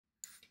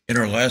In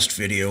our last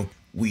video,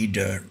 we'd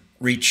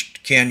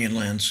reached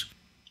Canyonlands,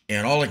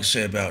 and all I can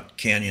say about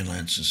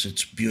Canyonlands is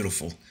it's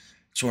beautiful.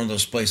 It's one of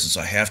those places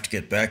I have to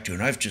get back to,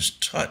 and I've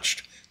just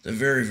touched the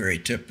very, very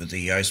tip of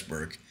the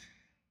iceberg.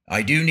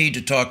 I do need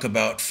to talk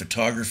about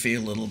photography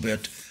a little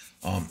bit.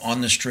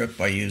 On this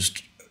trip, I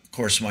used, of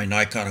course, my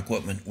Nikon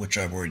equipment, which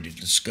I've already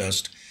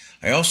discussed.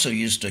 I also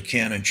used a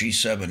Canon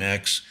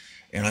G7X,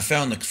 and I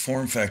found the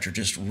form factor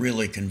just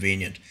really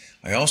convenient.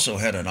 I also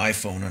had an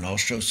iPhone, and I'll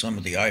show some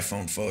of the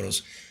iPhone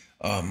photos.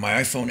 My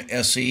iPhone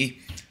SE,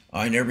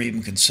 I never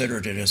even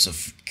considered it as a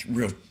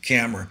real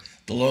camera.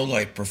 The low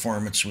light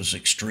performance was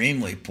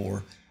extremely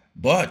poor,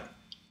 but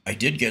I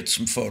did get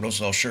some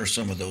photos. I'll share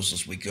some of those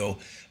as we go.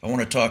 I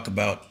want to talk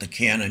about the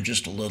Canon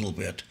just a little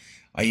bit.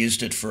 I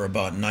used it for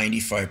about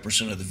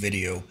 95% of the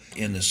video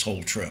in this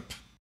whole trip.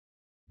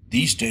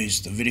 These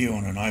days, the video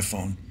on an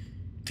iPhone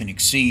can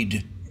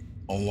exceed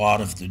a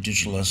lot of the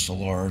digital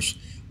SLRs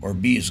or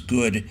be as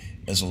good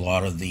as a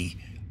lot of the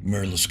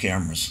mirrorless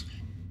cameras.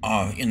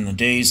 In the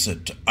days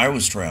that I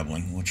was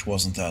traveling, which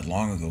wasn't that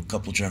long ago, a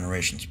couple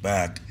generations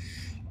back,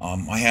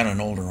 I had an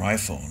older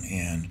iPhone,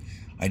 and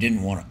I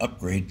didn't want to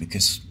upgrade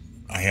because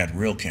I had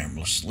real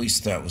cameras. At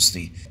least that was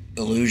the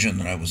illusion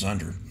that I was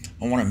under.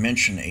 I want to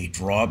mention a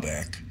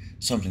drawback,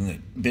 something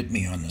that bit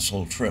me on this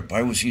whole trip.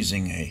 I was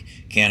using a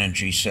Canon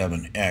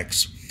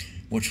G7X,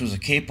 which was a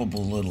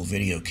capable little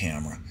video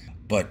camera,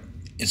 but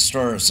as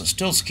far as a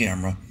stills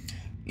camera,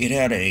 it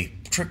had a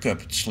trick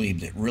up its sleeve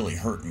that really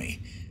hurt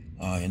me.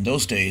 In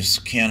those days,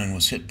 Canon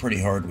was hit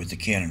pretty hard with the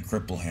Canon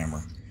cripple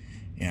hammer,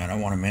 and I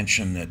want to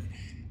mention that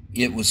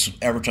it was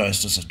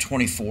advertised as a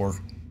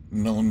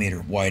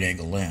 24mm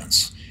wide-angle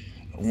lens.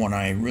 When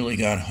I really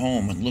got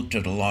home and looked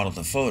at a lot of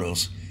the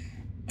photos,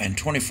 and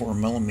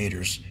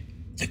 24mm,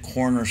 the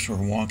corners were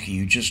wonky.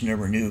 You just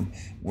never knew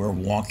where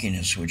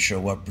wonkiness would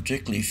show up,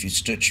 particularly if you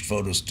stitched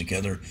photos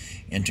together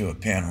into a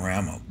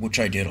panorama, which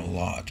I did a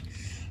lot.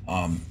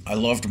 I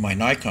loved my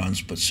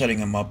Nikons, but setting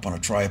them up on a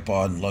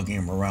tripod and lugging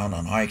them around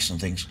on hikes and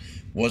things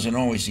wasn't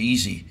always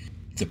easy.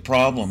 The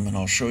problem, and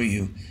I'll show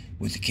you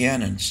with the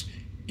Canons,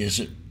 is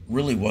it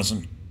really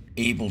wasn't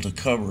able to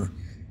cover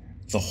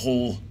the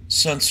whole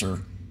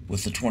sensor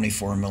with the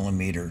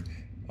 24mm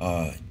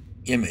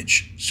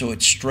image. So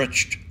it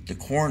stretched the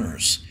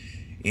corners,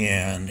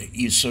 and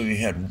so you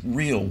had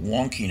real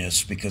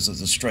wonkiness because of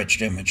the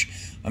stretched image.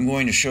 I'm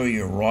going to show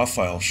you a raw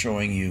file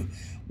showing you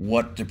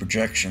what the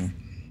projection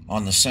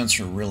on the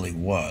sensor really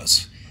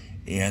was.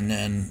 And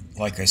then,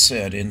 like I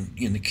said, in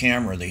the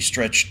camera, they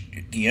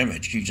stretched the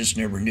image. You just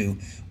never knew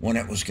when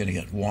it was going to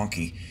get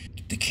wonky.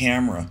 The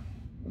camera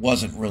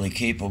wasn't really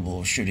capable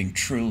of shooting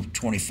true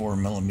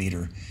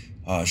 24mm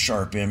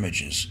sharp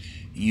images.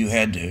 You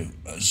had to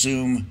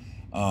zoom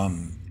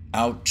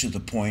out to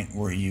the point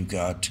where you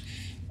got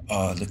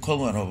the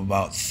equivalent of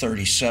about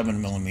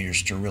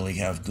 37mm to really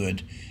have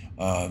good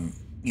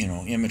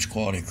image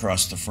quality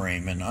across the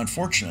frame. And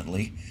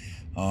unfortunately,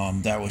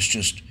 that was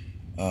just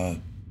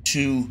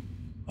too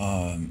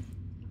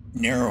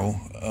narrow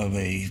of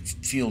a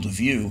field of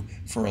view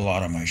for a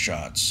lot of my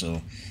shots.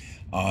 So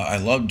I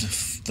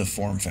loved the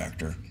form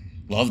factor,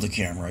 loved the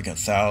camera. I got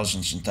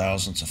thousands and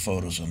thousands of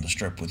photos on the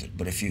strip with it.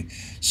 But if you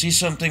see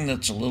something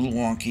that's a little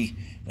wonky,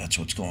 that's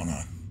what's going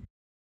on.